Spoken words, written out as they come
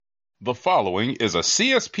The following is a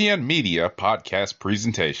CSPN Media podcast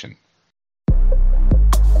presentation.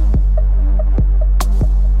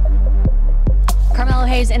 Carmelo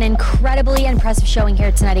Hayes, an incredibly impressive showing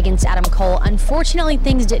here tonight against Adam Cole. Unfortunately,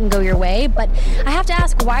 things didn't go your way, but I have to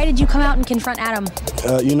ask, why did you come out and confront Adam?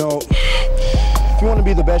 If you want to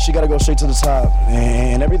be the best, you got to go straight to the top.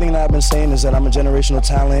 And everything that I've been saying is that I'm a generational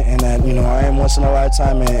talent and that, I am once in a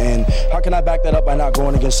lifetime. And how can I back that up by not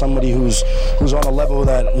going against somebody who's on a level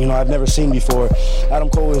that, I've never seen before?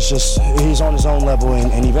 Adam Cole is he's on his own level.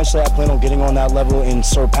 And eventually I plan on getting on that level and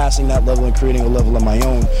surpassing that level and creating a level of my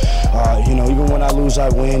own. Even when I lose, I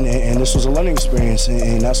win. And this was a learning experience.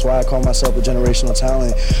 And that's why I call myself a generational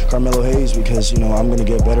talent, Carmelo Hayes, because, I'm going to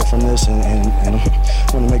get better from this and I'm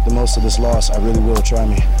going to make the most of this loss. I really will. Try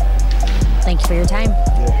me. Thank you for your time.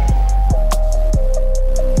 Yeah.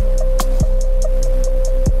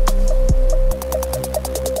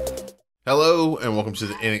 Hello and welcome to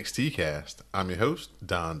the NXT cast. I'm your host,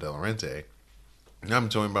 Don Delarente. And I'm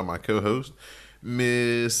joined by my co-host,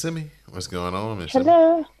 Miss Simi. What's going on, Miss Simi?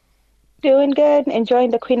 Hello. Doing good.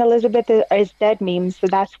 Enjoying the Queen Elizabeth is dead memes, so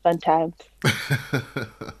that's fun times.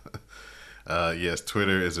 Yes,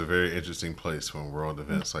 Twitter is a very interesting place when world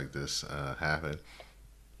events like this happen.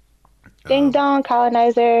 Ding dong,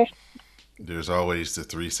 colonizer. There's always the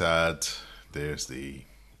three sides. There's the,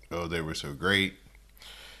 oh, they were so great.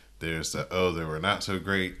 There's the, oh, they were not so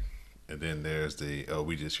great. And then there's the, oh,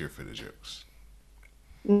 we just here for the jokes.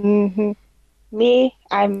 Mm-hmm. Me,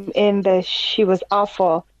 I'm in the she was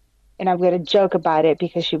awful, and I'm going to joke about it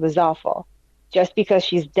because she was awful. Just because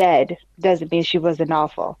she's dead doesn't mean she wasn't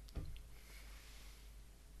awful.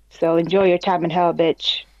 So enjoy your time in hell,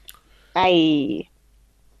 bitch. Bye.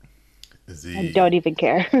 I don't even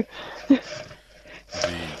care. The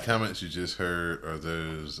comments you just heard are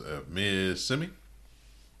those of Ms. Simi.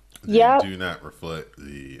 They do not reflect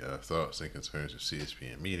the thoughts and concerns of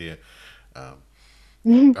CSPN Media.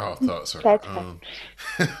 All thoughts are our own.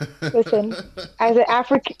 Listen, as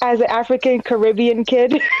an African Caribbean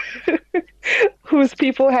kid whose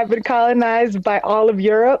people have been colonized by all of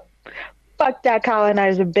Europe, fuck that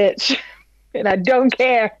colonizer bitch. And I don't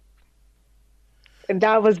care. And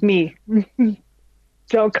that was me.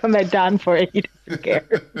 Don't come at Don for it. He doesn't care.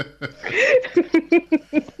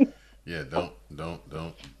 Yeah, don't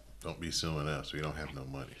be suing us. We don't have no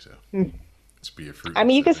money, so let's be a fruit. I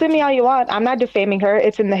mean, you can sue me all you want. I'm not defaming her.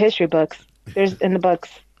 It's in the history books. There's in the books.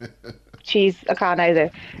 She's a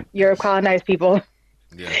colonizer. You're colonized people.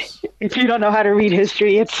 Yes. If you don't know how to read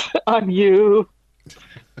history, it's on you.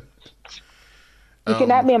 You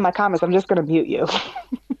can at me in my comments. I'm just going to mute you.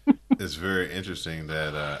 It's very interesting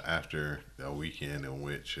that after a weekend in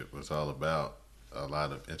which it was all about a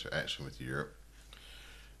lot of interaction with Europe,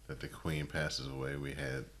 that the Queen passes away. We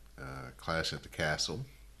had Clash at the Castle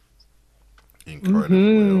in Cardiff,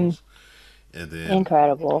 Wales. And then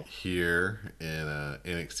incredible. Here in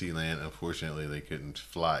NXT land, unfortunately, they couldn't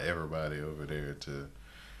fly everybody over there to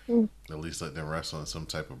at least let them wrestle in some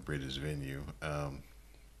type of British venue.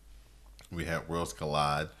 We had Worlds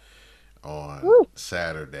Collide on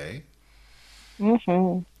Saturday.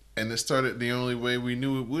 And it started the only way we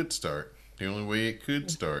knew it would start. The only way it could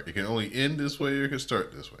start. It can only end this way or it can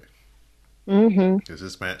start this way. Because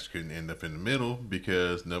this match couldn't end up in the middle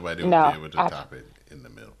because nobody would be able to top it in the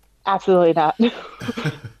middle. Absolutely not.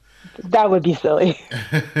 That would be silly.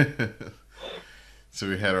 So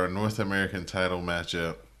we had our North American title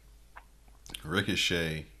matchup.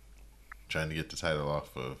 Ricochet trying to get the title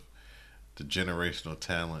off of the generational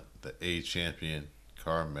talent, the A champion,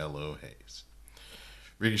 Carmelo Hayes.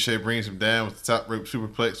 Ricochet brings him down with the top rope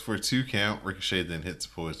superplex for a 2 count. Ricochet then hits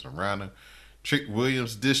the Poison Rana. Trick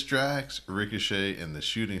Williams distracts Ricochet and the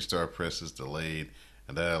shooting star press is delayed,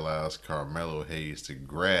 and that allows Carmelo Hayes to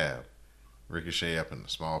grab Ricochet up in the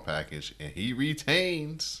small package, and he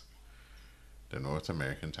retains the North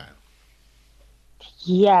American title.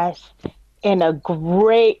 Yes, and a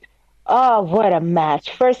great, what a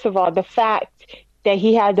match. First of all, the fact that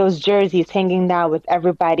he had those jerseys hanging down with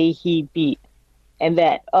everybody he beat. And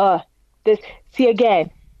then, this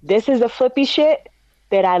is the flippy shit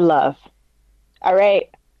that I love. All right.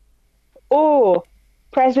 Oh,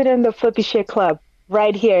 president of the Flippy Shit Club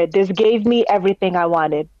right here. This gave me everything I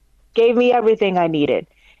wanted. Gave me everything I needed.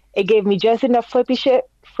 It gave me just enough flippy shit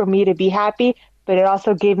for me to be happy, but it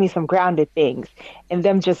also gave me some grounded things and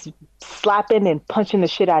them just slapping and punching the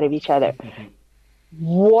shit out of each other.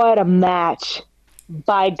 What a match.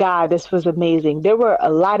 By God, this was amazing. There were a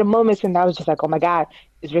lot of moments and I was just like, oh my God,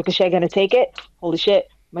 is Ricochet going to take it? Holy shit.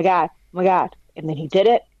 Oh my God. Oh my God. And then he did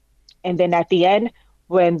it. And then at the end,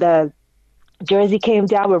 when the jersey came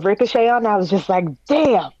down with Ricochet on, I was just like,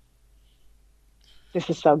 damn, This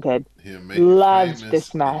is so good. He'll make you Loved famous.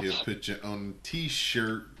 this And match. he'll put you on a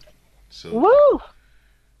T-shirt. So Woo!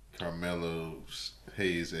 Carmelo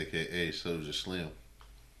Hayes, aka Soldier Slim.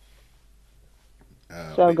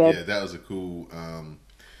 So good. Yeah, that was a cool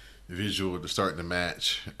visual to start the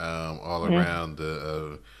match. All around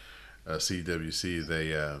the CWC,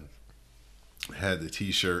 they had the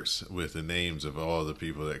T-shirts with the names of all the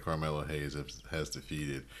people that Carmelo Hayes has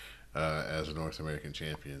defeated as a North American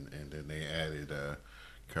champion, and then they added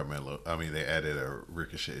they added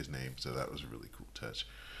Ricochet's name, so that was a really cool touch.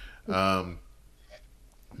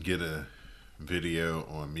 Get a video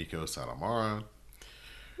on Miko Satomura.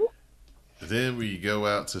 Then we go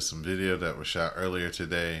out to some video that was shot earlier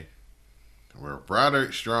today where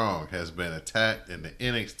Broderick Strong has been attacked in the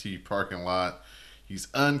NXT parking lot. He's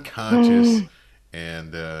unconscious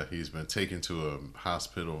and he's been taken to a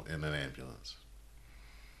hospital in an ambulance.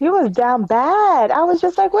 He was down bad. I was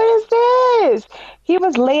just like, what is this? He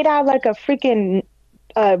was laid out like a freaking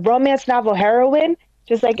romance novel heroine,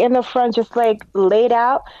 just like in the front, just like laid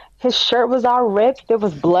out. His shirt was all ripped. There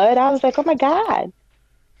was blood. I was like, oh my God.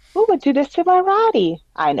 Who would do this to my Roddy?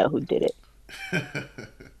 I know who did it.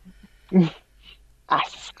 I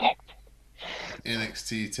suspect.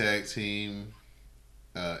 NXT tag team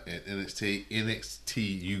and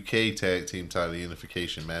NXT UK tag team title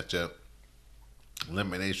unification matchup.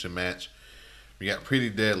 Elimination match. We got Pretty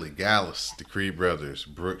Deadly, Gallus, the Creed brothers,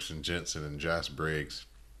 Brooks and Jensen and Josh Briggs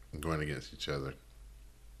going against each other.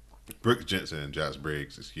 Brooks, Jensen, and Josh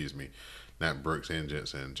Briggs, excuse me. Not Brooks and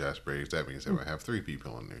Jensen and Josh Briggs. That means they will have 3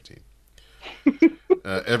 people on their team.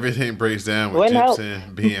 Everything breaks down with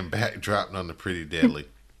Jensen being backdropped on the Pretty Deadly.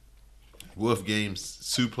 Wolf Games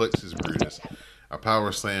suplexes Brutus. A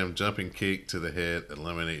power slam jumping kick to the head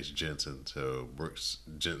eliminates Jensen. So Brooks,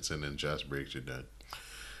 Jensen, and Josh Briggs are done.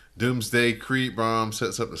 Doomsday Creed Bomb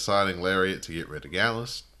sets up the sliding lariat to get rid of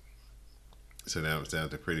Gallus. So now it's down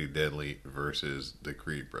to Pretty Deadly versus the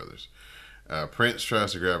Creed brothers. Prince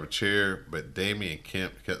tries to grab a chair, but Damian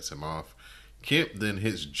Kemp cuts him off. Kemp then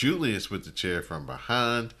hits Julius with the chair from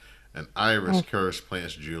behind. An Irish curse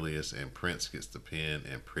plants Julius, and Prince gets the pin,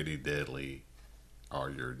 and Pretty Deadly are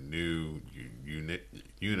your new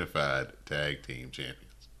unified tag team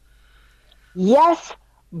champions. Yes,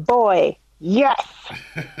 boy. Yes.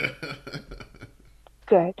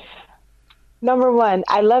 Good. Number one,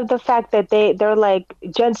 I love the fact that they're like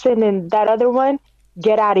Jensen and that other one,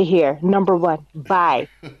 get out of here. Number one, bye.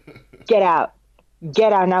 Get out.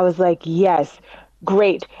 Get out. And I was like, yes,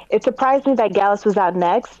 great. It surprised me that Gallus was out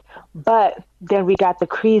next, but then we got the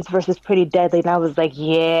Creeds versus Pretty Deadly, and I was like,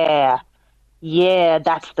 yeah,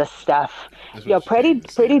 that's the stuff. Yo,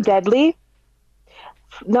 Pretty Deadly.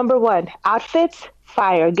 Number one, outfits,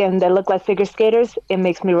 fire. Again, they look like figure skaters. It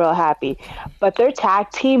makes me real happy. But their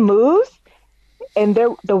tag team moves and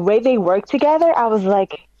the way they work together, I was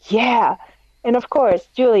like, yeah. And of course,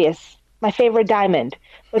 Julius, my favorite diamond.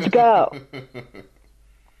 Let's go.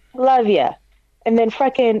 Love ya. And then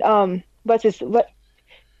fucking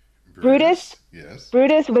Brutus? Yes.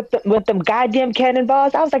 Brutus with them goddamn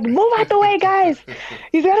cannonballs. I was like, move out the way, guys.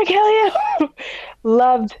 He's gonna kill you.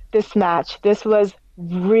 Loved this match. This was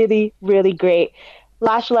really, really great.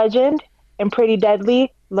 Lash Legend and Pretty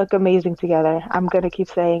Deadly look amazing together. I'm gonna keep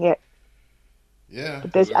saying it. Yeah.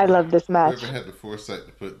 I love this match. Whoever had the foresight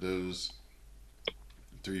to put those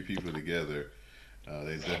 3 people together,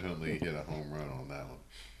 they definitely hit a home run on that one.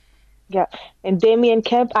 Yeah. And Damian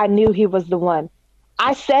Kemp, I knew he was the one.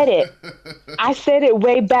 I said it. I said it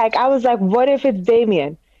way back. I was like, what if it's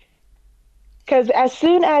Damian? Because as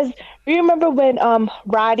soon as, you remember when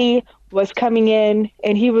Roddy was coming in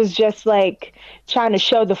and he was just like trying to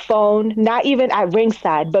show the phone, not even at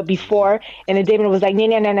ringside, but before, and then Damian was like,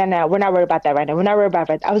 no, we're not worried about that right now. We're not worried about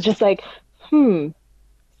that. I was just like,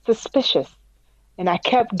 suspicious. And I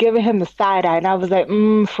kept giving him the side eye, and I was like,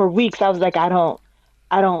 for weeks, I was like, I don't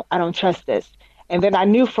trust this. And then I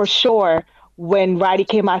knew for sure when Roddy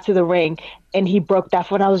came out to the ring and he broke that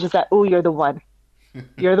phone, I was just like, oh, you're the one.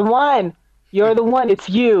 You're the one. You're the one. It's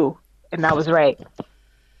you. And I was right.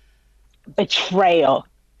 Betrayal.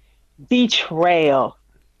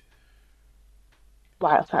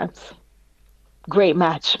 Wild times. Great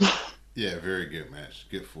match. Yeah, very good match.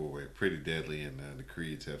 Good 4-way. Pretty Deadly, and the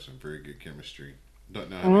Creeds have some very good chemistry. Don't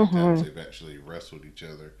know how many times they've actually wrestled each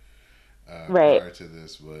other prior to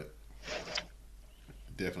this, but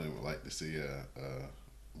definitely would like to see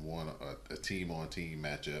a team-on-team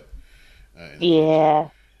matchup.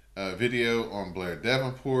 Video on Blair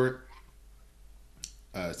Davenport.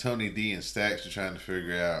 Tony D and Stacks are trying to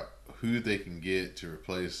figure out who they can get to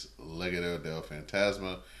replace Legado del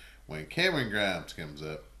Fantasma when Cameron Grimes comes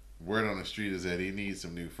up. Word on the street is that he needs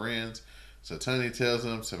some new friends. So Tony tells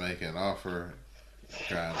him to make an offer.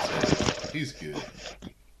 Grimes says he's good.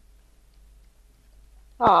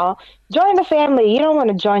 Aw, join the family. You don't want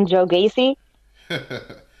to join Joe Gacy.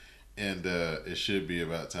 And it should be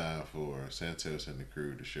about time for Santos and the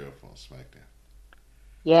crew to show up on SmackDown.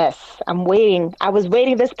 Yes, I'm waiting. I was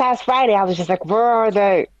waiting this past Friday. I was just like, where are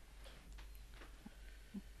they?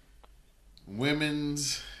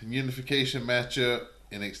 Women's unification matchup: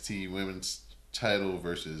 NXT Women's Title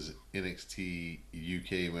versus NXT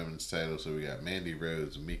UK Women's Title. So we got Mandy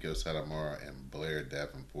Rose, Miko Satomura, and Blair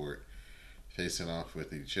Davenport facing off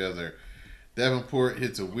with each other. Davenport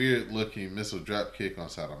hits a weird-looking missile drop kick on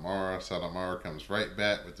Satomura. Satomura comes right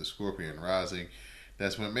back with the Scorpion Rising.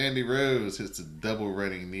 That's when Mandy Rose hits the double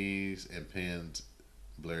running knees and pins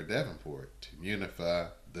Blair Davenport to unify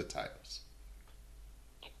the titles.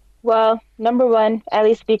 Well, number one, at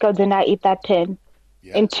least Miko did not eat that pin.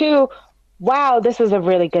 Yep. And two, wow, this was a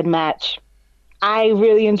really good match. I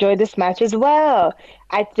really enjoyed this match as well.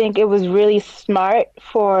 I think it was really smart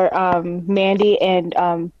for Mandy and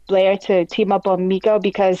Blair to team up on Miko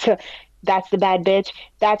because that's the bad bitch.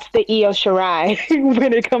 That's the Io Shirai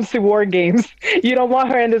when it comes to war games. You don't want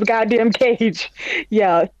her in this goddamn cage.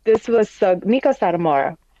 Yeah, this was so... Miko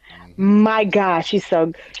Satomura. My gosh, she's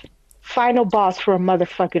so... Final boss for a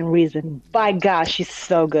motherfucking reason. By gosh, she's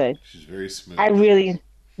so good. She's very smooth. I really...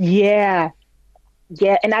 Yeah.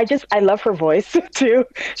 Yeah, and I love her voice too.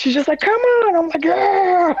 She's just like, come on, I'm like,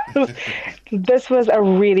 girl. This was a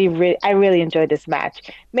really, I really enjoyed this match.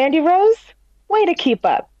 Mandy Rose, way to keep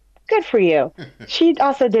up. Good for you. She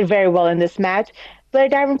also did very well in this match. Blair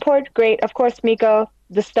Davenport, great. Of course, Miko,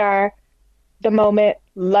 the star, the moment,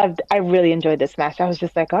 loved. I really enjoyed this match. I was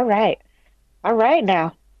just like, all right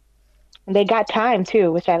now. And they got time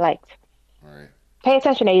too, which I liked. All right. Pay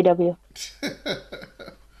attention, AEW.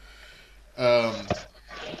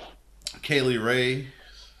 Kaylee Ray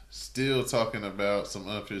still talking about some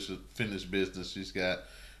unfinished business she's got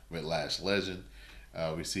with Lash Legend.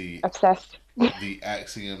 We see Obsessed. the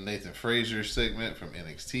Axiom Nathan Frazier segment from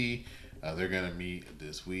NXT. They're going to meet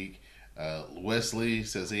this week. Wesley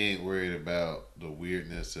says he ain't worried about the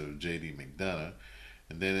weirdness of JD McDonough.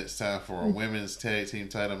 And then it's time for a women's tag team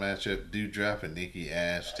title matchup. Doudrop and Nikki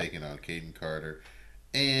Ash taking on Kaden Carter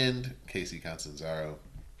and Casey Constanzaro.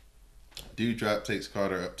 Doudrop takes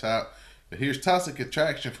Carter up top, but here's Toxic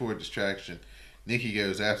Attraction for a distraction. Nikki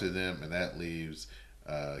goes after them, and that leaves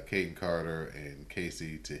Kaden Carter and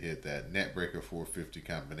Casey to hit that Neckbreaker 450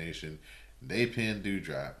 combination. They pin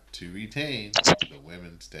Doudrop to retain the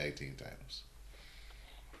women's tag team titles.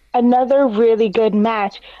 Another really good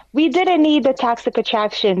match. We didn't need the Toxic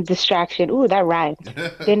Attraction distraction. Ooh, that rhymed.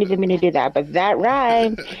 Didn't even mean to do that, but that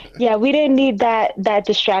rhymed. Yeah, we didn't need that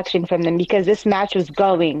distraction from them because this match was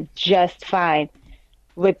going just fine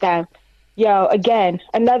with them. Yo, again,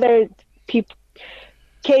 another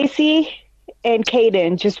Casey and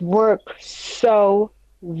Kaden just work so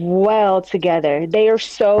well together. They are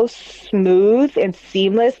so smooth and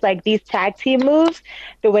seamless. Like these tag team moves,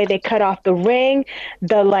 the way they cut off the ring,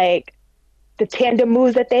 the tandem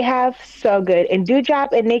moves that they have, so good. And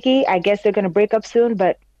Doudrop and Nikki, I guess they're gonna break up soon,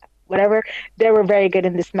 but whatever. They were very good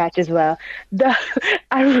in this match as well.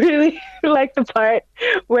 I really like the part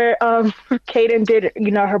where Kaden did,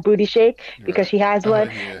 her booty shake because she has one,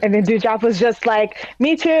 and then Doudrop was just like,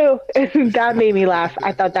 "Me too." And that made me laugh.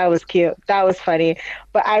 I thought that was cute. That was funny.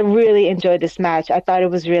 But I really enjoyed this match. I thought it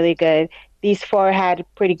was really good. These four had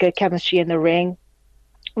pretty good chemistry in the ring.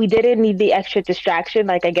 We didn't need the extra distraction.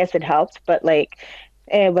 I guess it helped, but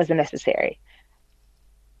it wasn't necessary.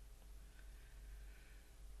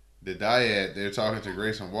 The Dyad, they're talking to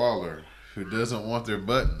Grayson Waller, who doesn't want their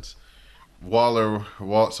buttons. Waller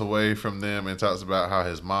walks away from them and talks about how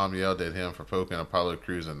his mom yelled at him for poking Apollo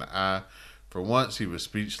Crews in the eye. For once, he was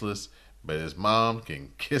speechless, but his mom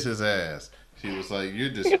can kiss his ass. She was like,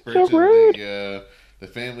 "You're disparaging the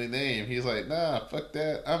family name." He's like, "Nah, fuck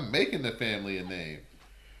that. I'm making the family a name."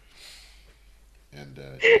 And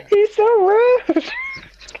yeah. He's so rude.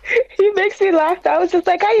 He makes me laugh. I was just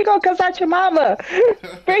like, "How you gonna cuss out your mama,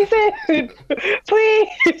 Grayson?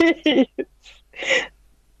 Please."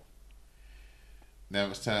 Now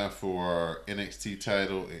it's time for our NXT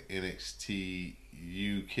title and NXT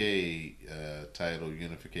UK title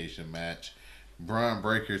unification match. Bron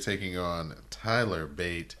Breakker taking on Tyler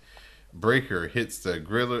Bate. Breakker hits the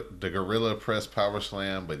gorilla press power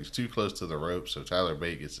slam, but he's too close to the rope, so Tyler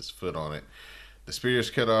Bate gets his foot on it. The spear is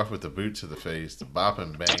cut off with a boot to the face. The bop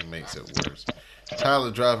and bang makes it worse. Tyler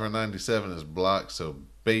Driver 97 is blocked, so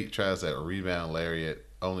Bate tries that rebound lariat,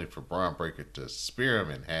 only for Bron Breakker to spear him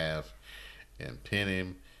in half and pin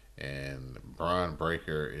him. And Bron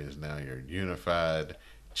Breakker is now your unified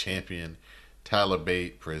champion. Tyler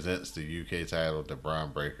Bate presents the UK title to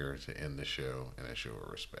Bron Breakker to end the show in a show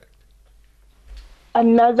of respect.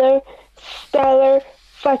 Another stellar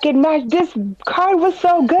fucking match. This card was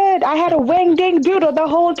so good. I had a wang ding doodle the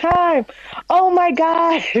whole time. Oh my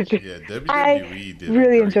god. Yeah, WWE I did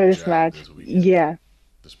really a great enjoyed this job match. this weekend. Yeah.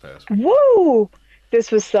 This past week. Woo!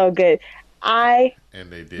 This was so good. I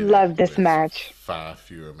And they did love this match. 5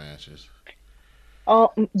 fewer matches.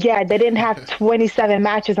 Oh yeah, they didn't have 27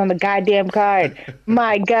 matches on the goddamn card.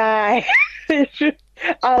 My God.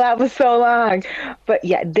 Oh, that was so long. But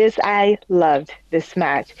yeah, I loved this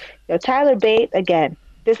match. Tyler Bate, again,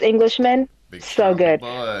 this Englishman, Big so good.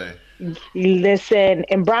 Boy. Listen,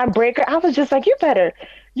 and Bron Breakker, I was just like, you better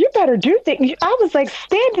do things. I was like,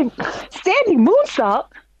 standing moonsault.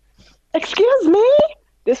 Excuse me?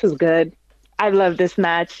 This was good. I love this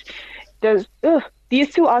match.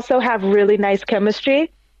 These two also have really nice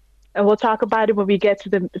chemistry, and we'll talk about it when we get to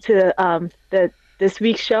the this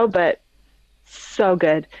week's show. But so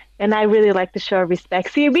good, and I really like the show of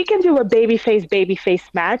respect. See, we can do a babyface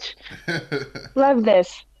match. Love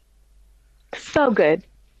this. So good.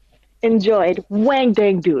 Enjoyed. Wang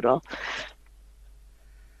dang doodle.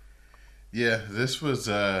 Yeah, this was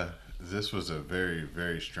a very,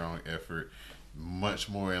 very strong effort. Much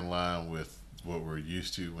more in line with what we're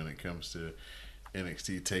used to when it comes to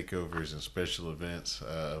NXT takeovers and special events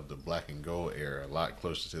of the black and gold era. A lot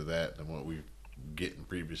closer to that than what we've getting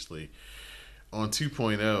previously on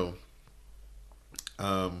 2.0.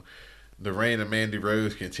 The reign of Mandy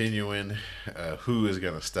Rose continuing. Who is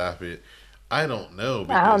going to stop it? I don't know,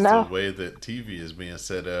 because the way that TV is being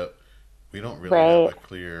set up, we don't really have a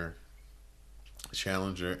clear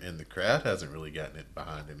challenger, and the crowd hasn't really gotten it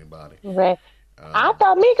behind anybody. Right. I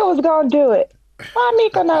thought Mika was going to do it. Why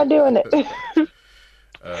Mika not doing it?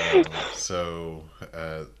 I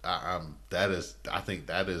think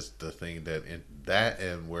that is the thing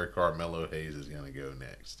and where Carmelo Hayes is going to go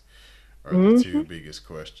next are the two biggest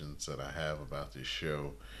questions that I have about this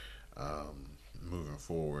show moving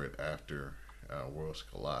forward after Worlds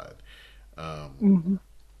Collide.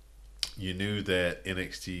 You knew that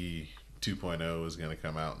NXT 2.0 is going to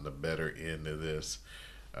come out in the better end of this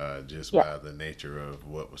by the nature of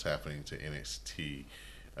what was happening to NXT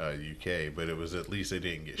UK, but it was at least they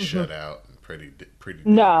didn't get shut out, and pretty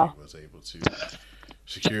was able to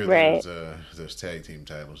secure those tag team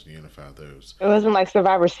titles and unify those. It wasn't like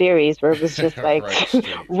Survivor Series where it was just like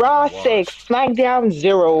Raw 6, SmackDown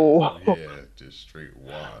 0. Yeah, just straight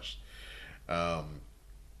washed.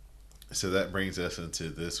 So that brings us into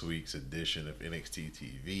this week's edition of NXT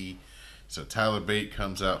TV. So Tyler Bate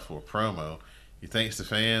comes out for a promo. He thanks the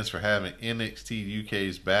fans for having NXT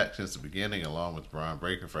UK's back since the beginning, along with Bron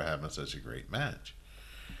Breakker for having such a great match.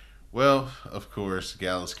 Well, of course,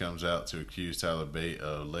 Gallus comes out to accuse Tyler Bate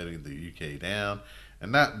of letting the UK down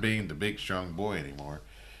and not being the big strong boy anymore.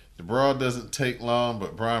 The brawl doesn't take long,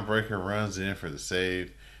 but Bron Breakker runs in for the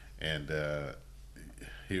save, and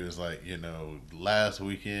he was like, last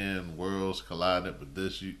weekend Worlds collided, but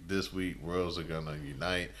this week Worlds are gonna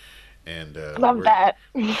unite. And love that.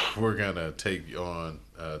 We're gonna take on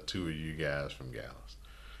 2 of you guys from Gallus.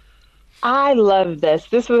 I love this.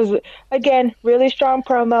 This was, again, really strong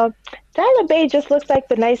promo. Tyler Bate just looks like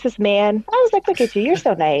the nicest man. I was like, look at you, you're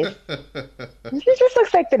so nice. He just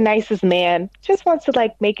looks like the nicest man. Just wants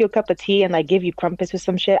to make you a cup of tea and give you crumpets or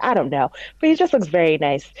some shit. I don't know, but he just looks very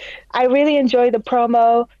nice. I really enjoyed the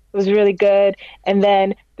promo. It was really good. And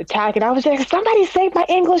then the tag, and I was like, somebody save my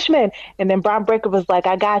Englishman. And then Bron Breakker was like,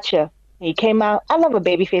 I got you. And he came out. I love a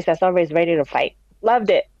babyface that's always ready to fight. Loved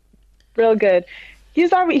it. Real good.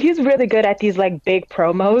 He's really good at these big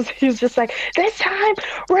promos. He's just like, this time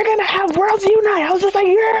we're gonna have Worlds Unite. I was just like,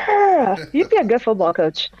 yeah. You'd be a good football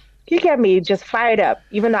coach. He get me just fired up.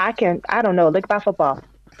 Even though I don't know lick about football,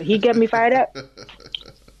 but he get me fired up.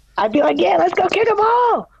 I'd be like, yeah, let's go kick a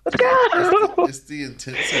ball. Let's go. It's the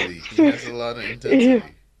intensity. He has a lot of intensity.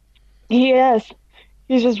 He is.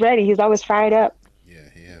 He's just ready. He's always fired up. Yeah,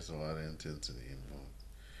 he has a lot of intensity involved.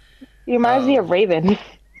 He reminds me of Raven.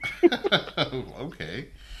 Okay.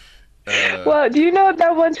 Well, do you know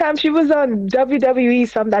that one time she was on WWE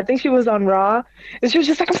something? I think she was on Raw. And she was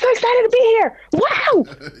just like, I'm so excited to be here. Wow.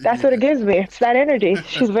 That's what it gives me. It's that energy.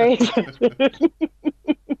 She's very excited.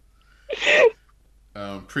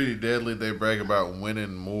 Pretty Deadly, they brag about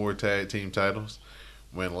winning more tag team titles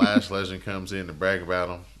when Lash Legend comes in to brag about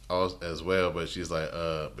them as well, but she's like,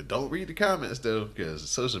 but don't read the comments though, because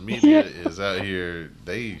social media is out here,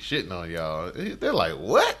 they shitting on y'all. They're like,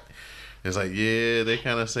 what? It's like, yeah, they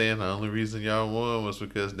kind of saying the only reason y'all won was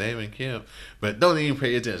because Damon Kemp. But don't even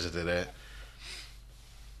pay attention to that.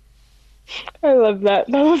 I love that.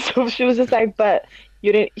 That was so, she was just like, but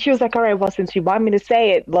you didn't. She was like, all right, well, since you want me to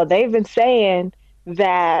say it, well, they've been saying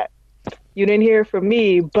that you didn't hear from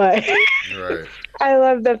me, but Right. I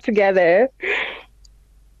love them together.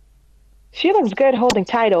 She looks good holding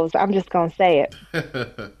titles. I'm just gonna say it.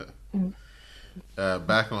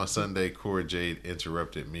 Back on Sunday, Cora Jade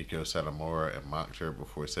interrupted Miko Satomura and mocked her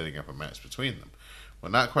before setting up a match between them.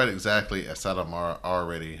 Well, not quite exactly, as Satomura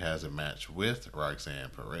already has a match with Roxanne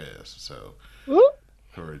Perez. So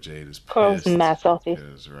Cora Jade is pissed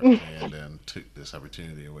because Roxanne then took this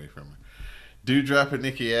opportunity away from her. Doudrop and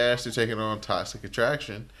Nikki Ash are taking on Toxic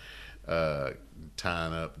Attraction,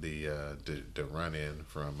 tying up the run-in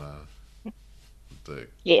from the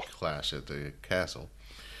clash at the castle.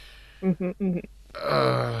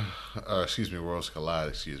 Excuse me, Worlds Collide,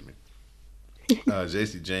 excuse me.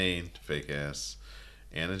 JC Jane, fake ass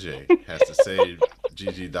Anna Jay, has to save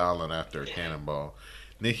Gigi Dolan after a cannonball.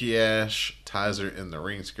 Nikki Ash ties her in the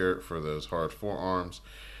ring skirt for those hard forearms.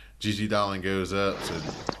 Gigi Dolan goes up, so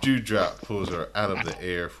Doudrop pulls her out of the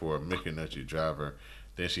air for a Mikonochi driver.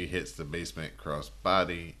 Then she hits the basement cross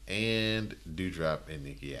body, and Doudrop and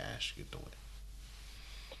Nikki Ash get the win.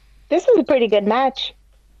 This was a pretty good match.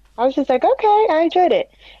 I was just like, okay, I enjoyed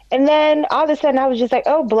it. And then all of a sudden I was just like,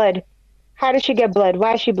 oh, blood. How did she get blood?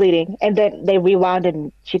 Why is she bleeding? And then they rewound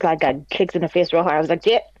and she got kicked in the face real hard. I was like,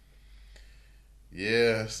 yeah.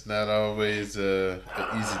 Yeah, it's not always an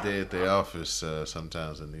easy day at the office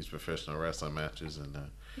sometimes in these professional wrestling matches. And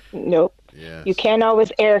nope. Yeah. You can't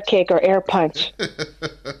always air kick or air punch.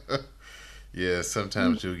 Yeah,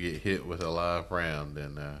 sometimes you'll get hit with a live round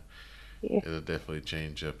and it'll definitely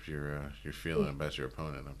change up your feeling about your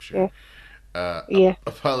opponent, I'm sure.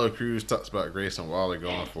 Apollo Crews talks about Grayson Waller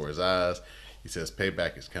going for his eyes. He says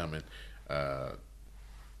payback is coming.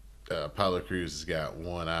 Apollo Crews has got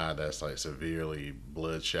one eye that's like severely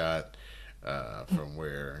bloodshot from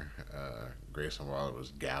where Grayson Waller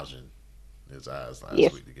was gouging his eyes last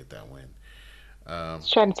week to get that win. He's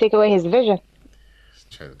trying to take away his vision. He's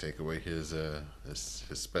trying to take away his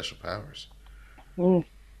special powers. JD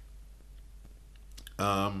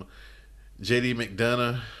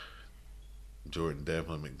McDonough, Jordan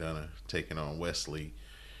Devlin McDonough, taking on Wesley.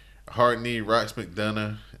 Hard knee rocks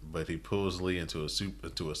McDonough, but he pulls Lee into a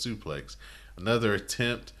suplex. Another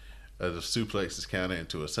attempt of the suplex is countered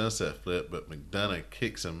into a sunset flip, but McDonough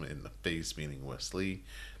kicks him in the face, meaning Wesley.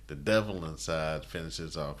 The Devil inside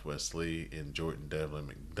finishes off Wesley, and Jordan Devlin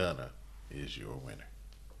McDonough is your winner.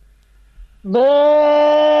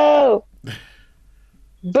 Boo!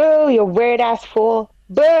 Boo, you weird ass fool.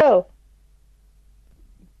 Boo!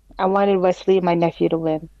 I wanted Wesley, my nephew, to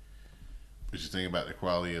win. What you think about the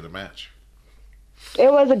quality of the match?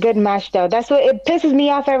 It was a good match, though. That's what it pisses me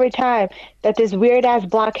off every time, that this weird ass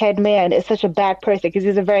blockhead man is such a bad person, because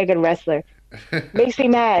he's a very good wrestler. Makes me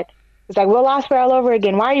mad. It's like Will Ospreay all over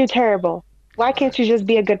again. Why are you terrible? Why can't you just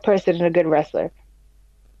be a good person and a good wrestler?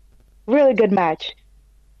 Really good match.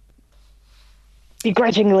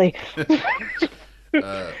 Begrudgingly.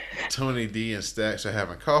 Tony D and Stacks are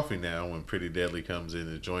having coffee now when Pretty Deadly comes in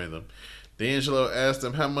to join them. D'Angelo asked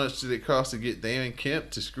him how much did it cost to get Damon Kemp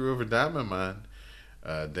to screw over Diamond Mine.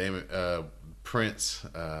 Prince,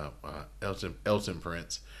 Elton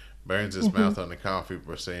Prince, burns his mouth on the coffee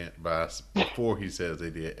before he says they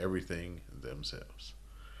did everything themselves.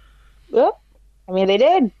 Well, I mean, they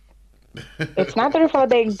did. It's not their fault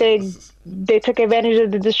they took advantage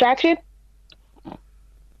of the distraction.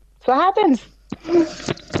 That's what happens.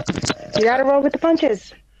 You gotta roll with the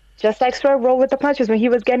punches. Just like Swerve rolled with the punches when he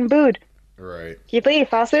was getting booed. Right. Keith Lee,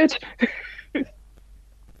 foul suit.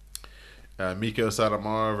 Miko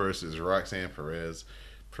Satomura versus Roxanne Perez.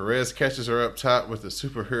 Perez catches her up top with a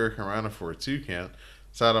Super Hurricane Rana for a 2 count.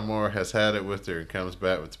 Satomura has had it with her and comes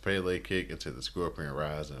back with the Pele kick into the Scorpion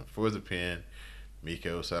Rise. And for the pin,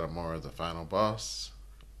 Miko Satomura, the final boss,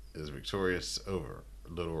 is victorious over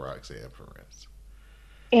Little Roxanne Perez.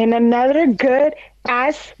 And another good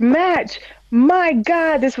ass match. My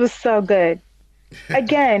God, this was so good.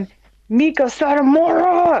 Again, Miko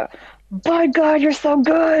Satomura. By God, you're so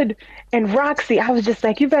good. And Roxy, I was just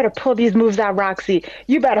like, you better pull these moves out, Roxy.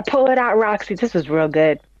 You better pull it out, Roxy. This was real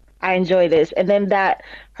good. I enjoy this. And then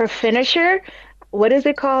her finisher, what is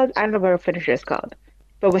it called? I don't know what her finisher is called.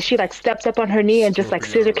 But when she steps up on her knee and just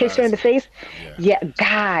scissor kicks her in the face. Yeah,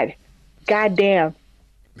 God damn.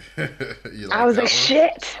 I was like,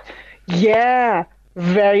 shit. Yeah,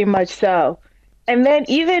 very much so. And then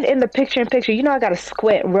even in the picture-in-picture, I got to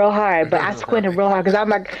squint real hard, but I squinted real hard because I'm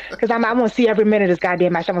going to see every minute of this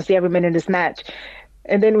goddamn match. I'm going to see every minute of this match.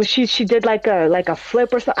 And then when she did like a flip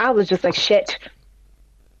or something, I was just like, shit.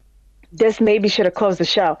 This maybe should have closed the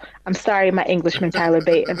show. I'm sorry, my Englishman, Tyler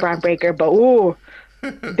Bate and Bron Breakker, but ooh,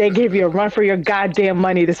 they gave you a run for your goddamn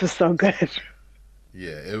money. This was so good.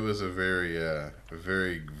 Yeah, it was a very,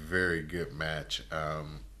 very, very good match. A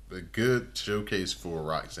good showcase for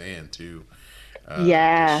Roxanne too.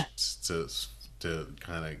 Yeah. To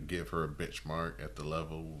kind of give her a benchmark at the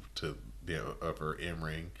level to of her in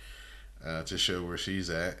ring, to show where she's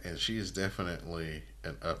at, and she is definitely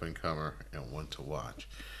an up and comer and one to watch.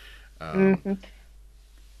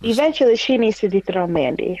 Eventually, she needs to dethrone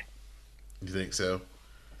Mandy. You think so?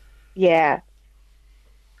 Yeah.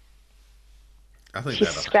 I think she's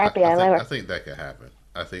scrappy. I think that could happen.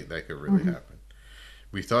 I think that could really happen.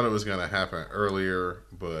 We thought it was going to happen earlier,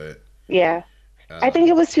 but yeah, I think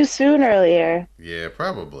it was too soon earlier. Yeah,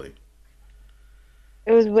 probably.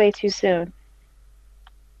 It was way too soon.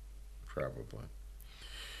 Probably.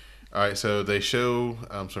 All right, so they show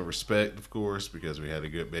some respect, of course, because we had a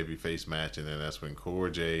good babyface match, and then that's when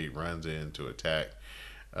Cora Jade runs in to attack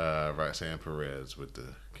Roxanne Perez with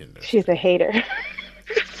the kendo. She's a hater.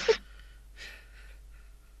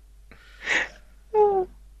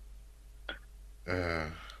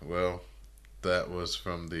 Well, that was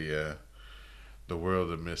from the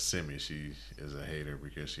world of Miss Simi. She is a hater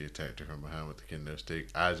because she attacked her from behind with the kendo stick.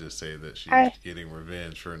 I just say that she's getting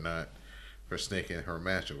revenge for sneaking her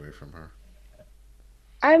match away from her.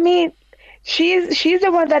 I mean, she's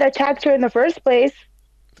the one that attacked her in the first place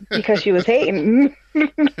because she was hating.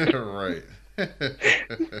 Right.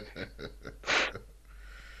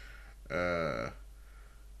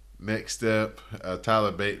 Next up,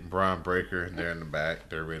 Tyler Bate Bron Breakker. They're in the back.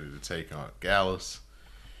 They're ready to take on Gallus.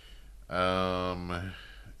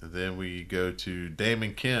 Then we go to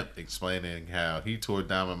Damon Kemp explaining how he tore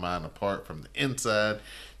Diamond Mine apart from the inside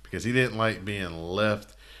because he didn't like being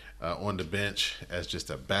left on the bench as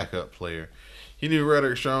just a backup player. He knew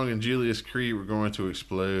Roderick Strong and Julius Creed were going to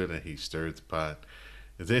explode, and he stirred the pot.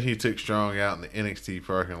 And then he took Strong out in the NXT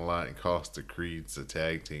parking lot and cost the Creeds the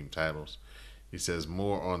tag team titles. He says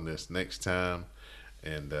more on this next time.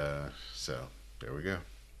 And so, there we go.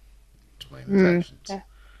 Explain his actions.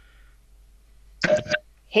 Yeah.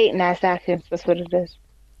 Hating ass actions, that's what it is.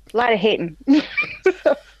 A lot of hating.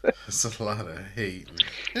 It's a lot of hating.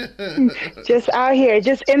 Just out here,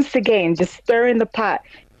 just instigating, just stirring the pot.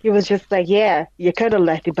 He was just like, yeah, you could have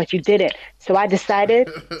left it, but you didn't. So I decided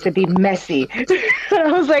to be messy.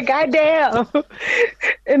 I was like, God damn.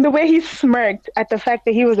 And the way he smirked at the fact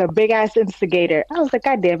that he was a big ass instigator, I was like,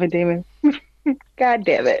 God damn it, Damon. God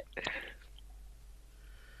damn it.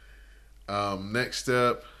 Next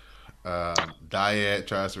up, Dyad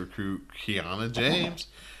tries to recruit Kiana James,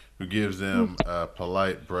 who gives them a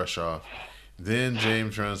polite brush off. Then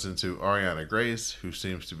James runs into Ariana Grace, who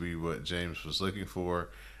seems to be what James was looking for.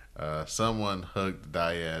 Someone hugged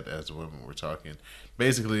Dyad as the women were talking.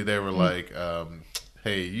 Basically, they were like,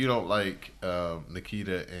 hey, you don't like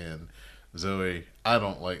Nikita and Zoe. I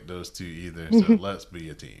don't like those two either, so let's be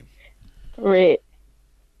a team. Right.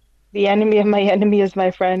 The enemy of my enemy is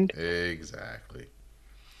my friend. Exactly.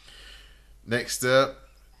 Next up,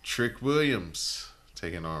 Trick Williams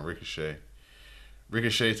taking on Ricochet.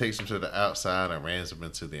 Ricochet takes him to the outside and rams him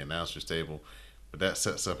into the announcer's table, but that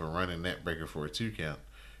sets up a running net breaker for a 2 count.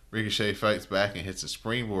 Ricochet fights back and hits a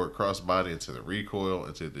springboard crossbody into the recoil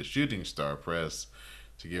into the shooting star press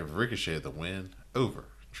to give Ricochet the win over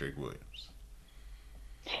Trick Williams.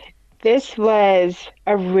 This was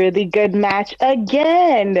a really good match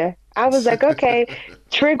again. I was like, okay,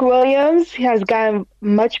 Trick Williams has gotten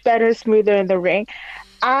much better, smoother in the ring.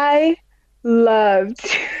 I loved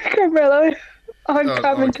Carmelo on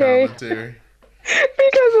commentary.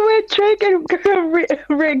 Because when Trick and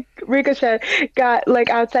Ricochet got like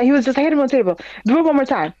outside, he was just like, hit him on the table. Do it one more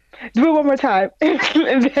time. Do it one more time.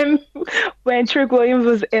 And then when Trick Williams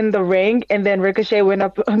was in the ring and then Ricochet went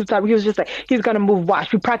up on the top, he was just like, he's going to move.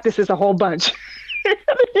 Watch. We practiced this a whole bunch.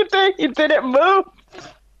 He didn't move.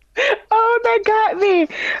 Oh, that got me.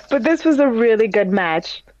 But this was a really good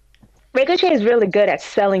match. Ricochet is really good at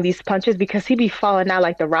selling these punches because he be falling out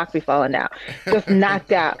like The Rock be falling out. Just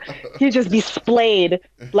knocked out. He just be splayed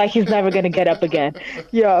like he's never going to get up again.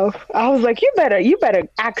 Yo, I was like, you better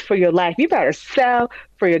act for your life. You better sell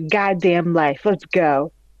for your goddamn life. Let's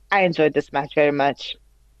go. I enjoyed this match very much.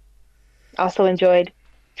 Also enjoyed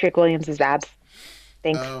Trick Williams' abs.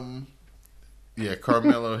 Thanks. Yeah,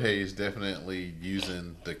 Carmelo Hayes definitely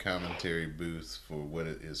using the commentary booth for what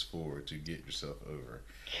it is for, to get yourself over.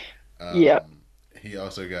 Yep. he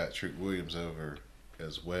also got Trick Williams over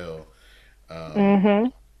as well.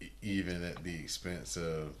 Even at the expense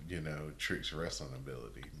of Trick's wrestling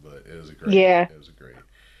ability, but it was a great. Yeah. It was a great.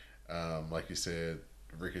 Like you said,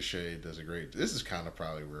 Ricochet does a great. This is kind of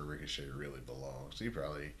probably where Ricochet really belongs. He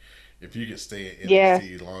probably, if you could stay in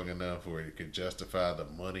NXT long enough where it could justify the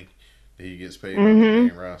money that he gets paid on the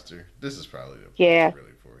main roster, this is probably the place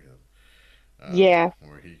really for him.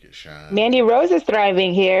 Where he could shine. Mandy Rose is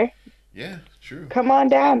thriving here. Yeah, true. Come on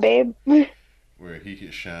down, babe. Where he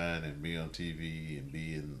could shine and be on TV and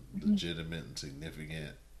be in legitimate and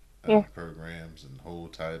significant programs and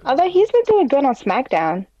hold titles. Although he's been doing good on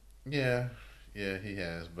SmackDown. Yeah, he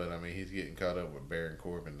has. But I mean, he's getting caught up with Baron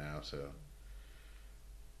Corbin now, so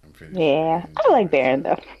I'm pretty sure. I like Baron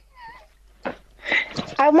though.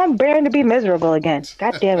 I want Baron to be miserable again.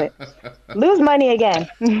 God damn it, lose money again.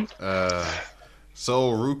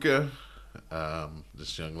 Sol Ruka,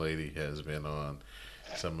 this young lady has been on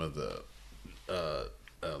some of the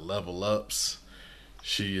level ups.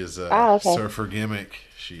 She is a surfer gimmick.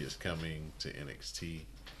 She is coming to NXT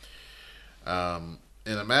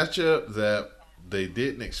in a matchup that they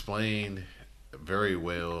didn't explain very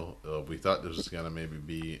well. We thought this was going to maybe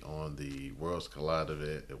be on the Worlds Collide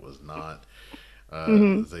event. It was not.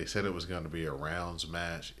 They said it was going to be a rounds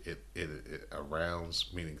match. A rounds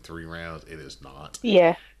meaning 3 rounds. It is not.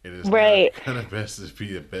 Yeah. It is not going to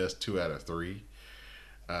be the best 2 out of 3.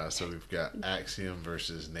 So we've got Axiom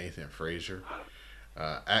versus Nathan Frazier.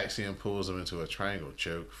 Axiom pulls him into a triangle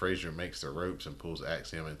choke. Frazier makes the ropes and pulls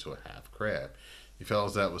Axiom into a half crab. He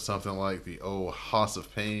feels that was something like the old House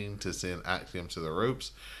of Pain to send Axiom to the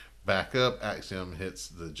ropes. Back up, Axiom hits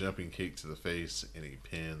the jumping kick to the face and he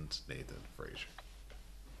pins Nathan Frazier.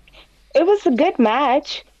 It was a good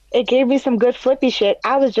match. It gave me some good flippy shit.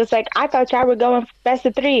 I was just like, I thought y'all were going best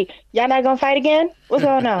of 3. Y'all not going to fight again? What's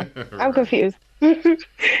going on? I'm confused. Because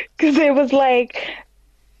it was like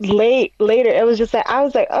later. It was just like, I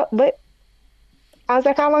was like, oh, but I was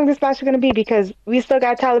like, how long this match is going to be? Because we still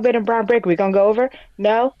got Tyler Bate and Bron Breakker. We going to go over?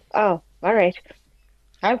 No? Oh, all right.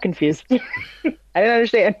 I'm confused. I didn't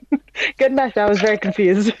understand. Good match. I was very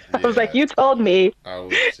confused. I was like, you told me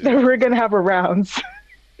that we're going to have a rounds.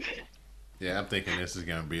 Yeah, I'm thinking this is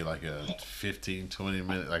going to be like a 15, 20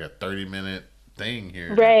 minute, like a 30-minute thing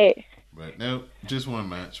here. Right. But nope, just one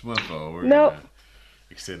match, one fall. We're nope. Gonna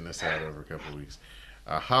extend this out over a couple of weeks.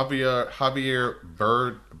 Javier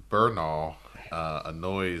Bernal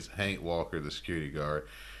annoys Hank Walker, the security guard.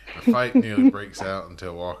 The fight nearly breaks out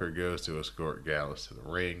until Walker goes to escort Gallus to the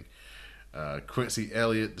ring. Quincy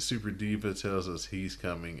Elliott, the super diva, tells us he's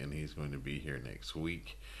coming and he's going to be here next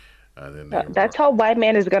week. That tall white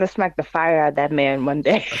man is going to smack the fire out of that man one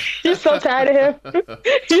day. He's so tired of him.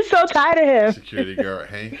 He's so tired of him. Security guard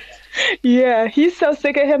Hank. Yeah, he's so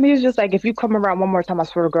sick of him. He's just like, if you come around one more time, I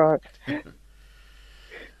swear to God.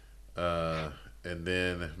 And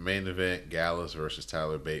then main event, Gallus versus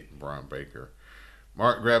Tyler Bate Bron Breakker.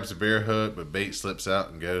 Mark grabs the bear hug, but Bate slips out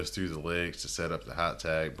and goes through the legs to set up the hot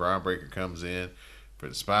tag. Bron Breakker comes in for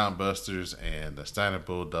the spine busters, and the Steiner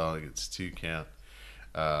Bulldog gets 2 count.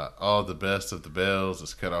 All the best of the bells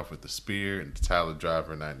is cut off with the spear, and the Tyler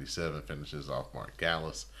Driver 97 finishes off Mark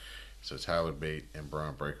Gallus. So Tyler Bate and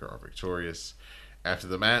Bron Breakker are victorious. After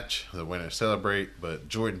the match, the winners celebrate, but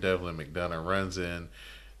Jordan Devlin McDonough runs in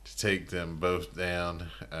to take them both down,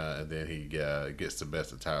 and then he gets the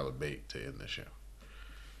best of Tyler Bate to end the show.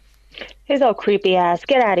 His old creepy ass.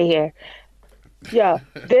 Get out of here. Yo,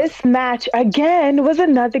 this match, again, was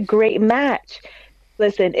another great match.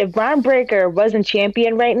 Listen, if Bron Breakker wasn't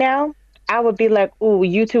champion right now, I would be like, ooh,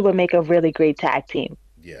 you two would make a really great tag team.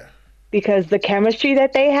 Yeah. Because the chemistry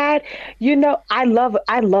that they had, I love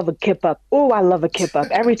a kip up. Ooh, I love a kip up.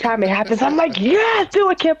 Every time it happens, I'm like, yeah, do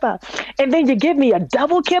a kip up. And then you give me a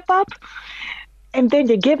double kip up. And then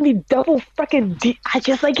you give me double fucking I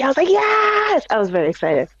was like, yes! I was very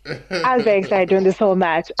excited. During this whole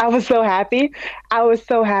match. I was so happy.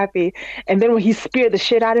 And then when he speared the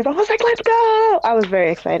shit out of him, I was like, let's go! I was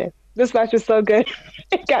very excited. This match was so good.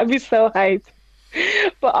 It got me so hyped.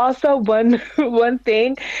 But also one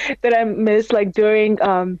thing that I missed, like during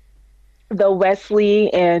the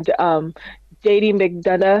Wesley and JD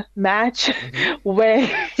McDonough match, when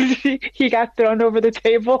he got thrown over the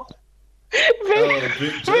table. Joseph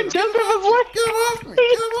was like, get off me.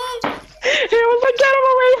 He was like, get him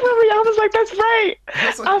away from me. I was like, that's right.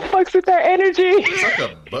 I fucks with that energy. It's like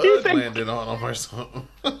a bug landed on him or something.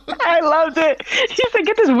 I loved it. He said,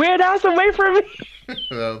 get this weird ass away from me.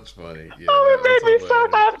 That's funny. Yeah, it made me so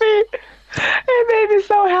happy. It made me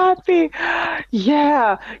so happy.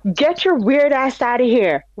 Yeah. Get your weird ass out of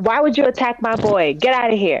here. Why would you attack my boy? Get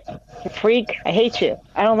out of here. You freak. I hate you.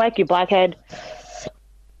 I don't like you, blockhead.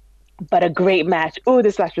 But a great match. Ooh,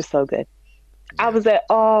 this match was so good. I Yeah. was like,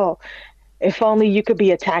 oh, if only you could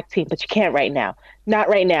be a tag team, but you can't right now. Not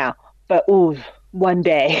right now. But ooh, one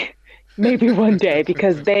day. Maybe one day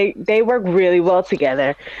because they work really well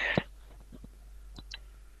together.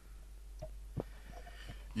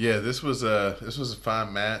 Yeah, this was a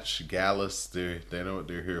fine match. Gallus, they know what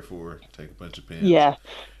they're here for. Take a bunch of pins. Yeah.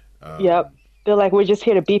 Yep. Um, They're like, we're just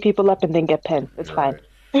here to beat people up and then get pinned. It's you're fine.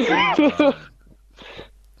 right. Um,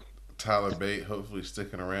 Tyler Bate hopefully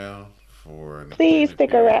sticking around for an Please extended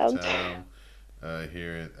stick period of around. time.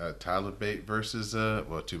 Here in Tyler Bate versus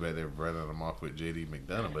well, too bad they're running them off with JD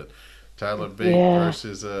McDonough, but Tyler Bate Yeah.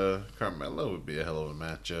 versus Carmelo would be a hell of a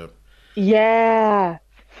matchup Yeah.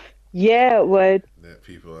 Yeah, it would. that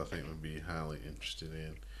people I think would be highly interested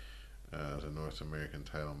in the North American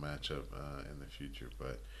title matchup in the future.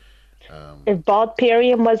 But If Bald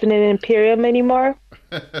Imperium wasn't an Imperium anymore,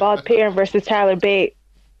 Bald Imperium versus Tyler Bate.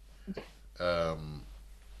 um,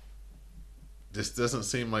 this doesn't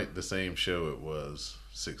seem like the same show it was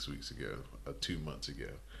 6 weeks ago, 2 months ago.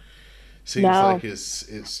 Seems No. like it's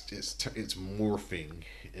morphing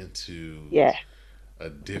into Yeah. a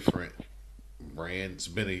different brand. It's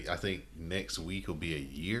been I think next week will be a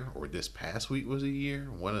year, or this past week was a year.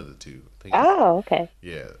 One of the two. I think. Oh, okay.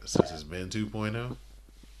 Yeah, since it's been 2.0,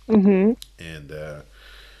 Mm-hmm. and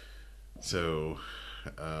so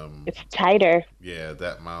It's tighter. yeah,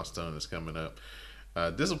 that milestone is coming up.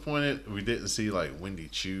 Disappointed we didn't see like Wendy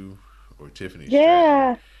Chu or Tiffany Stratton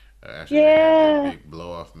Yeah. after they had their Yeah. big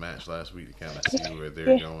blow off match last week to kind of see where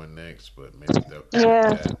they're Yeah. going next. But maybe they'll Yeah.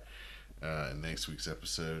 cover that in next week's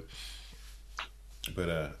episode.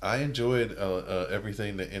 But I enjoyed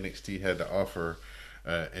everything that NXT had to offer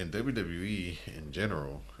and WWE in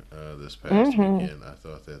general this past Mm-hmm. weekend. I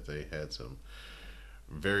thought that they had some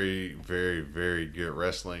very, very, very good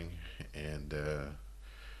wrestling, and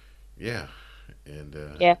yeah, and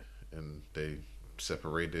Yeah. and they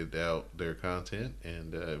separated out their content,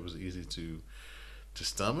 and it was easy to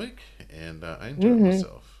stomach, and I enjoyed Mm-hmm.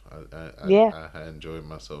 myself. Yeah. I enjoyed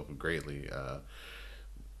myself greatly.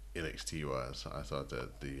 NXT wise, I thought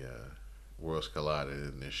that the Worlds Collided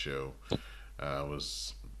in this show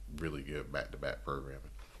was really good back to back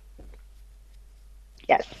programming.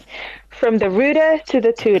 Yes. From the Ruda to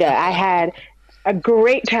the Tuda, I had a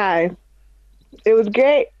great time. It was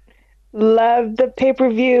great. Loved the pay per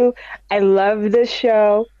view. I loved the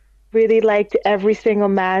show. Really liked every single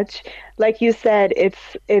match. Like you said,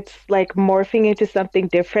 it's like morphing into something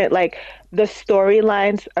different. Like the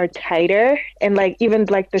storylines are tighter, and like even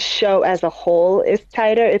like the show as a whole is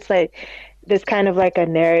tighter. It's like there's kind of like a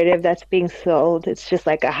narrative that's being sold. It's just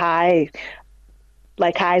like a high,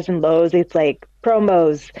 like highs and lows. It's like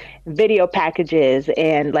promos, video packages,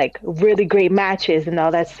 and like really great matches and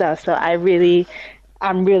all that stuff. So I'm really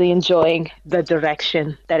enjoying the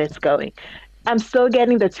direction that it's going. I'm still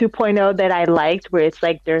getting the 2.0 that I liked, where it's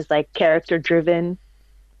like there's like character driven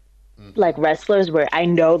like Mm-hmm. wrestlers where I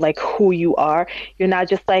know like who you are. You're not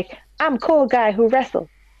just like, I'm a cool guy who wrestles.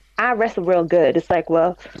 I wrestle real good. It's like,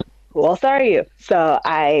 well, who else are you? So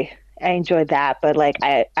I enjoy that, but like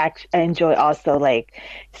I enjoy also like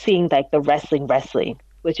seeing like the wrestling,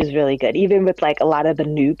 which is really good. Even with like a lot of the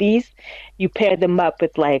newbies, you pair them up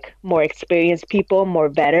with like more experienced people, more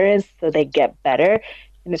veterans, so they get better.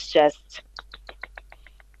 And it's just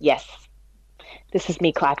yes, this is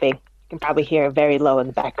me clapping. You can probably hear it very low in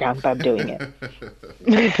the background, but I'm doing it.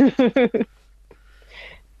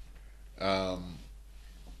 um,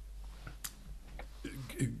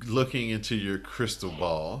 looking into your crystal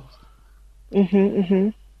ball, hmm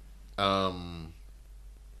um,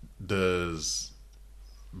 does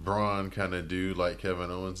Braun kind of do like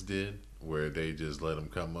Kevin Owens did, where they just let him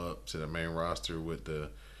come up to the main roster with the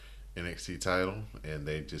NXT title, and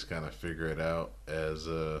they just kind of figure it out as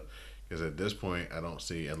because at this point I don't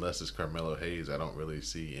see, unless it's Carmelo Hayes, I don't really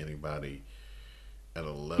see anybody at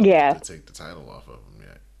a level Yeah. to take the title off of him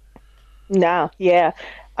yet. No, yeah.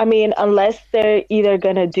 I mean, unless they're either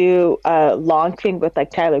gonna do a long thing with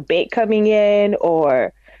like Tyler Bate coming in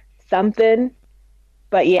or something.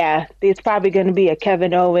 But yeah, it's probably gonna be a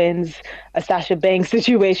Kevin Owens, a Sasha Banks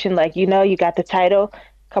situation. Like, you got the title,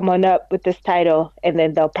 come on up with this title, and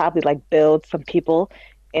then they'll probably like build some people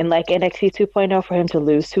in like NXT 2.0 for him to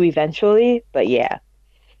lose to eventually. But yeah,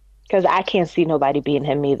 because I can't see nobody beating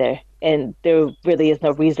him either, and there really is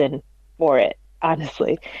no reason for it,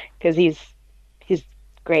 honestly, because he's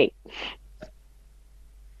great.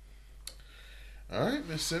 All right,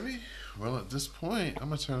 Miss Simi. Well, at this point, I'm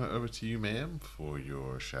going to turn it over to you, ma'am, for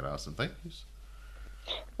your shout-outs and thank yous.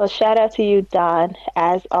 Well, shout out to you, Don,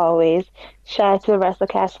 as always. Shout out to the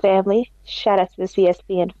WrestleCast family. Shout out to the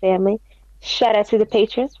CSPN family. Shout out to the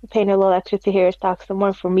patrons for paying a little extra to hear us talk some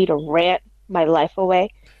more for me to rant my life away.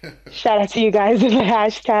 Shout out to you guys in the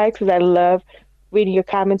hashtags because I love reading your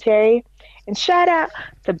commentary. And shout out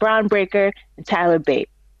to Bron Breakker and Tyler Bate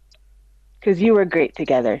because you were great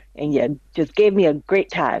together and you just gave me a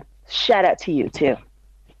great time. Shout out to you, too.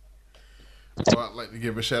 Well, I'd like to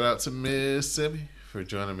give a shout out to Miss Simi for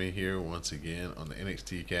joining me here once again on the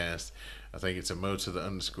NXT cast. I think it's a Mo to the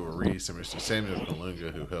 _ Reese and Mr. Samuel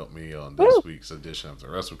Kalunga who helped me on this week's edition of the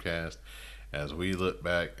WrestleCast as we look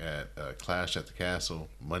back at Clash at the Castle,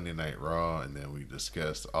 Monday Night Raw, and then we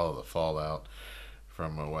discussed all of the fallout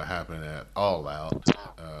from what happened at All Out.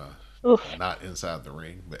 Not inside the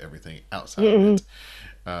ring, but everything outside of it.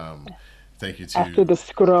 Thank you to after the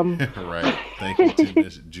scrum. Right. Thank you to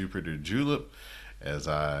Miss Jupiter Julep as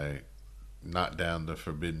I knocked down the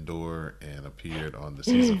forbidden door and appeared on the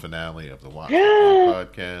season finale of the Watch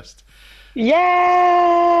podcast.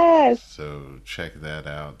 Yes. So check that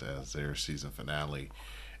out as their season finale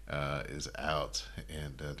is out,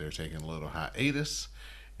 and they're taking a little hiatus,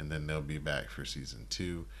 and then they'll be back for season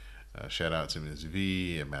 2. Shout out to Ms.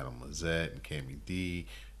 V and Madam Lizette and Cammy D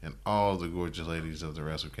and all the gorgeous ladies of the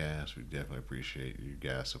WrestleCast. We definitely appreciate you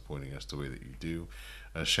guys supporting us the way that you do.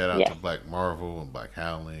 Shout out to Black Marvel and Black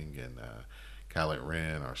Howling and Khaled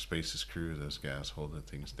Wren, our Spaces crew. Those guys holding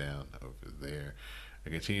things down over there.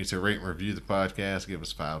 Continue to rate and review the podcast. Give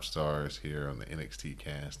us 5 stars here on the NXT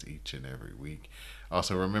cast each and every week.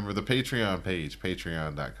 Also, remember the Patreon page,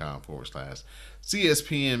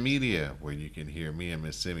 patreon.com/CSPN Media, where you can hear me and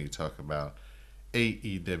Miss Simi talk about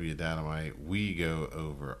AEW Dynamite. We go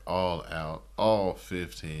over All Out, all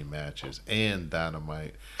 15 matches, and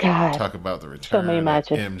Dynamite. God, talk about the return of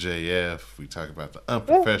MJF. We talk about the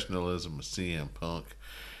unprofessionalism of CM Punk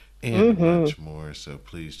and much more. So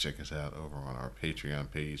please check us out over on our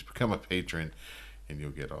Patreon page. Become a patron, and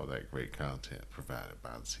you'll get all that great content provided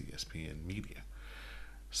by the CSPN Media.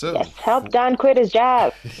 So help Don quit his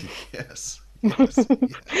job. Yes.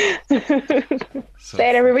 Say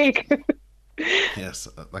it every week. Yes,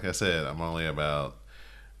 like I said, I'm only about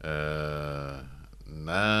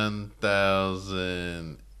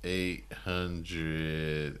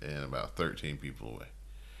 9,800 and about 13 people away.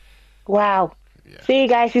 Wow. Yeah. See,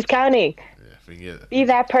 guys, he's counting. Yeah, if we get, be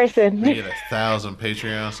that person. If we get 1,000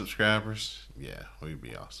 Patreon subscribers, yeah, we'd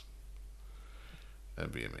be awesome.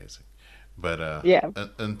 That'd be amazing. But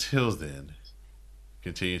until then,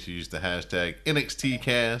 continue to use the hashtag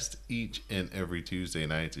NXTcast each and every Tuesday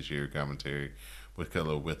night to share your commentary with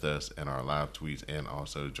color with us and our live tweets, and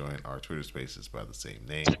also join our Twitter spaces by the same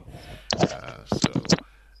name. So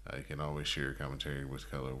you can always share your commentary with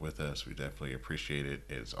color with us. We definitely appreciate it.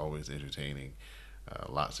 It's always entertaining.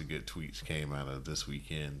 Lots of good tweets came out of this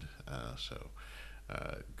weekend. So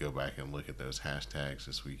go back and look at those hashtags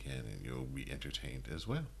this weekend and you'll be entertained as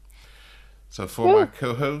well. So for my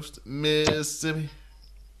co-host, Miss Simi,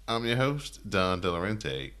 I'm your host, Don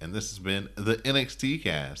DeLaurenti, and this has been the NXT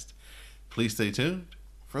Cast. Please stay tuned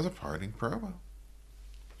for the parting promo.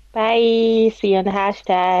 Bye. See you on the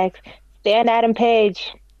hashtags. Stay on Adam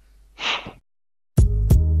Page.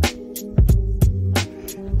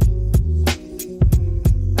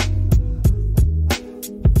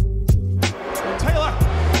 Tyler,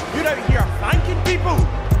 you're out here thanking people.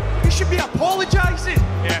 You should be apologising.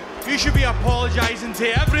 Yeah, you should be apologising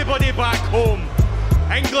to everybody back home.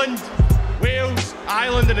 England, Wales,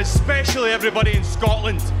 Ireland, and especially everybody in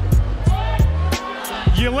Scotland.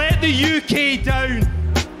 You let the UK down.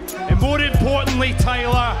 And more importantly,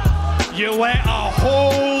 Tyler, you let a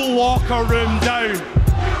whole locker room down.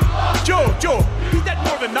 Joe, he did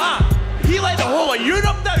more than that. He let the whole of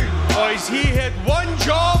Europe down. Boys, he had one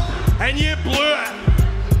job and you blew it.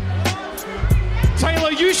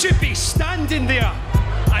 Tyler, you should be standing there,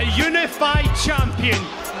 a unified champion,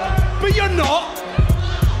 but you're not.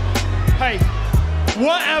 Hey,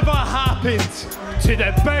 whatever happened to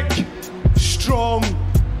the big, strong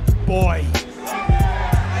boy?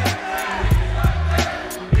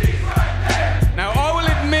 Now, I will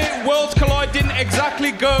admit Worlds Collide didn't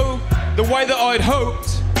exactly go the way that I'd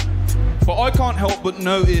hoped, but I can't help but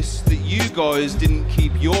notice that you guys didn't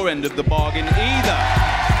keep your end of the bargain either.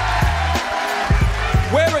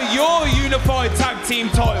 Where are your unified tag team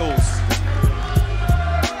titles?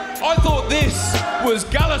 I thought this was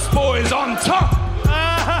Gallus boys on top.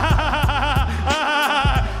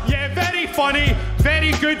 Yeah, very funny,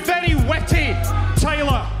 very good, very witty,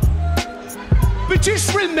 Tyler. But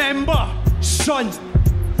just remember, son,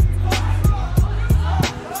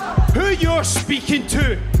 who you're speaking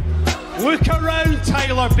to. Look around,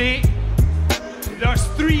 Tyler Bate. There's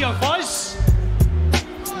 3 of us,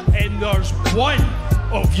 and there's 1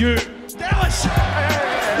 of you. Gallus,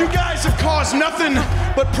 you guys have caused nothing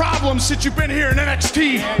but problems since you've been here in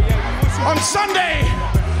NXT. On Sunday,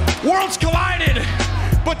 worlds collided,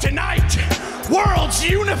 but tonight, worlds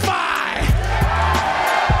unify.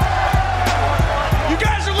 You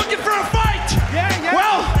guys are looking for a fight? Yeah.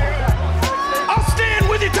 Well, I'll stand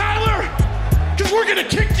with you, Tyler, because we're gonna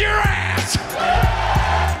kick your ass.